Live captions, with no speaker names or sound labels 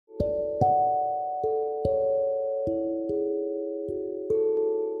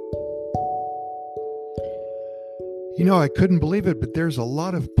I couldn't believe it, but there's a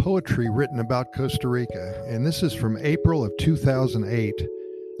lot of poetry written about Costa Rica, and this is from April of 2008.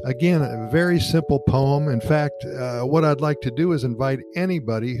 Again, a very simple poem. In fact, what I'd like to do is invite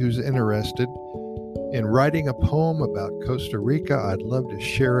anybody who's interested in writing a poem about Costa Rica. I'd love to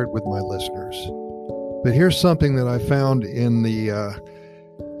share it with my listeners. But here's something that I found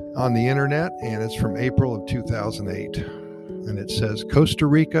on the internet, and it's from April of 2008. And it says, Costa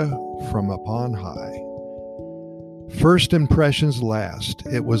Rica from upon high. First impressions last.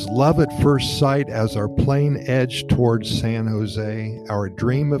 It was love at first sight as our plane edged towards San Jose. Our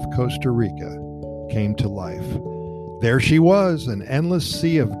dream of Costa Rica came to life. There she was, an endless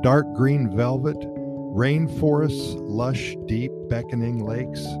sea of dark green velvet, rainforests, lush, deep, beckoning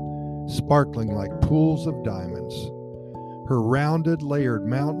lakes, sparkling like pools of diamonds. Her rounded, layered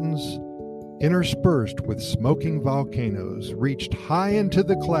mountains, interspersed with smoking volcanoes, reached high into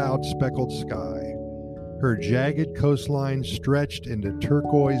the cloud-speckled sky. Her jagged coastline stretched into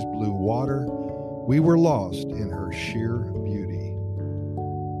turquoise blue water. We were lost in her sheer beauty.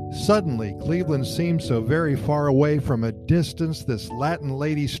 Suddenly, Cleveland seemed so very far away. From a distance, this Latin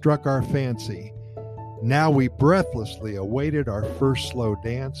lady struck our fancy. Now we breathlessly awaited our first slow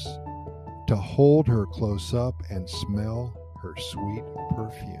dance, to hold her close up and smell her sweet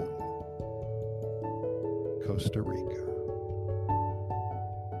perfume. Costa Rica.